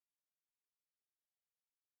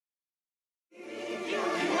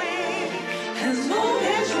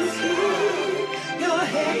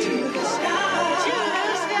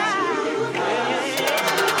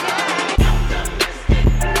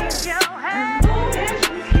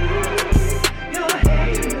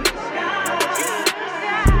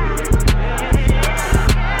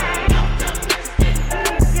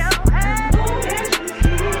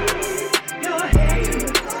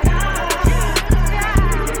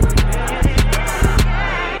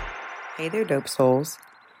Hey there, Dope Souls.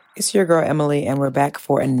 It's your girl, Emily, and we're back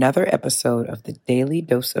for another episode of the Daily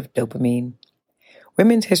Dose of Dopamine.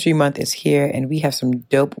 Women's History Month is here, and we have some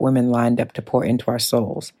dope women lined up to pour into our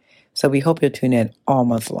souls, so we hope you'll tune in all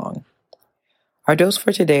month long. Our dose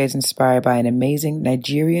for today is inspired by an amazing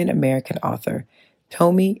Nigerian-American author,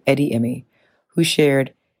 Tomi Adeyemi, who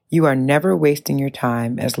shared, "You are never wasting your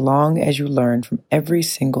time as long as you learn from every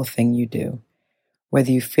single thing you do,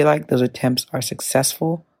 whether you feel like those attempts are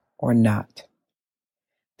successful or not."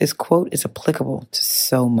 This quote is applicable to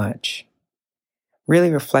so much.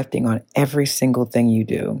 Really reflecting on every single thing you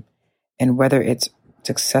do and whether it's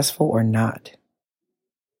successful or not.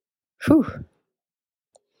 Whew.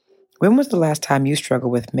 When was the last time you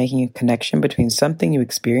struggled with making a connection between something you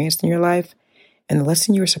experienced in your life and the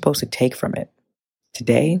lesson you were supposed to take from it?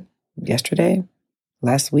 Today? Yesterday?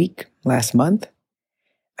 Last week? Last month?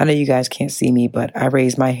 I know you guys can't see me, but I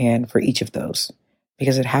raised my hand for each of those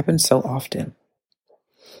because it happens so often.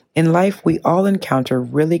 In life, we all encounter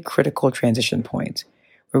really critical transition points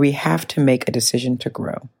where we have to make a decision to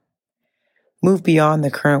grow. Move beyond the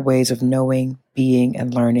current ways of knowing, being,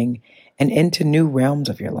 and learning, and into new realms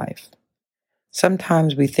of your life.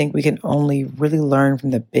 Sometimes we think we can only really learn from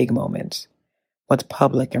the big moments, what's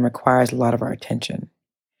public and requires a lot of our attention.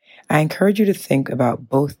 I encourage you to think about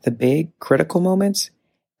both the big, critical moments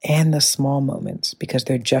and the small moments because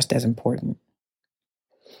they're just as important.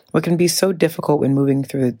 What can be so difficult when moving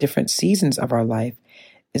through the different seasons of our life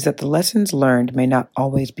is that the lessons learned may not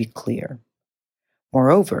always be clear.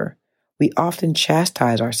 Moreover, we often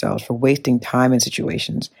chastise ourselves for wasting time in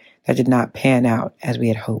situations that did not pan out as we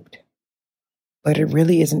had hoped. But it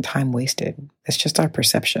really isn't time wasted. It's just our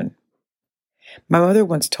perception. My mother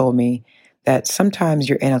once told me that sometimes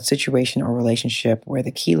you're in a situation or relationship where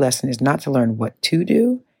the key lesson is not to learn what to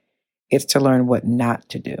do, it's to learn what not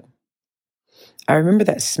to do. I remember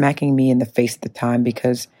that smacking me in the face at the time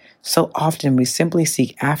because so often we simply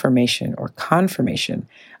seek affirmation or confirmation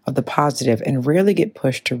of the positive and rarely get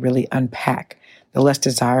pushed to really unpack the less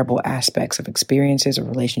desirable aspects of experiences or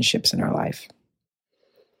relationships in our life.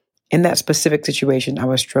 In that specific situation, I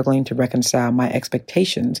was struggling to reconcile my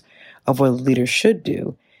expectations of what a leader should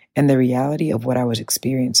do and the reality of what I was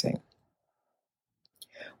experiencing.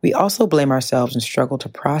 We also blame ourselves and struggle to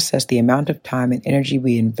process the amount of time and energy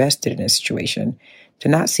we invested in a situation to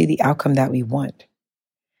not see the outcome that we want.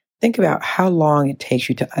 Think about how long it takes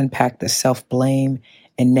you to unpack the self-blame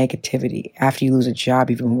and negativity after you lose a job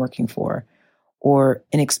you've been working for, or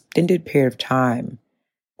an extended period of time,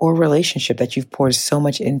 or a relationship that you've poured so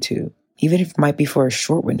much into, even if it might be for a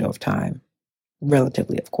short window of time,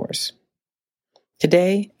 relatively, of course.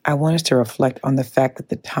 Today, I want us to reflect on the fact that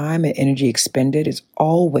the time and energy expended is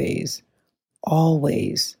always well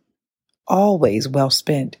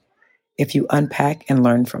spent if you unpack and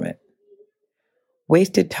learn from it.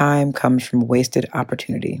 Wasted time comes from wasted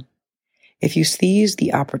opportunity. If you seize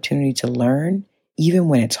the opportunity to learn, even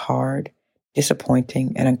when it's hard,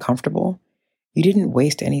 disappointing, and uncomfortable, you didn't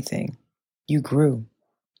waste anything. You grew.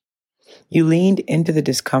 You leaned into the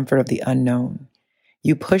discomfort of the unknown.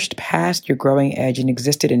 You pushed past your growing edge and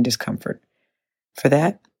existed in discomfort. For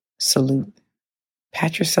that, salute.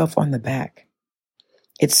 Pat yourself on the back.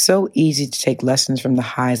 It's so easy to take lessons from the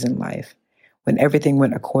highs in life, when everything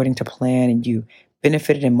went according to plan and you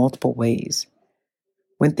benefited in multiple ways.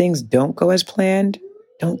 When things don't go as planned,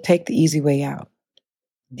 don't take the easy way out.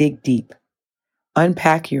 Dig deep.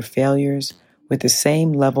 Unpack your failures with the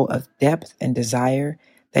same level of depth and desire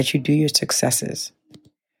that you do your successes.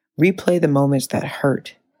 Replay the moments that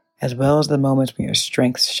hurt, as well as the moments when your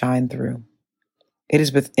strengths shine through. It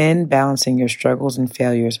is within balancing your struggles and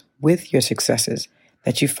failures with your successes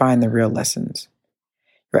that you find the real lessons.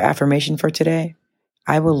 Your affirmation for today: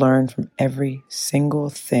 I will learn from every single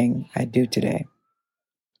thing I do today.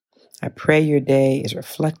 I pray your day is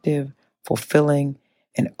reflective, fulfilling,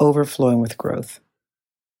 and overflowing with growth.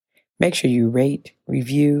 Make sure you rate,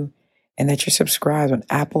 review, and that you're subscribed on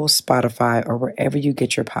Apple, Spotify, or wherever you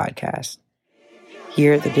get your podcasts.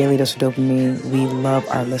 Here at the Daily Dose of Dopamine, we love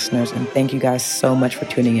our listeners and thank you guys so much for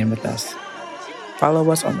tuning in with us.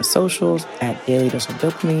 Follow us on the socials at Daily Dose of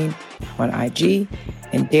Dopamine on IG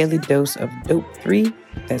and Daily Dose of Dope3,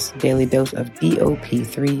 that's Daily Dose of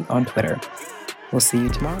DOP3 on Twitter. We'll see you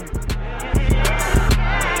tomorrow.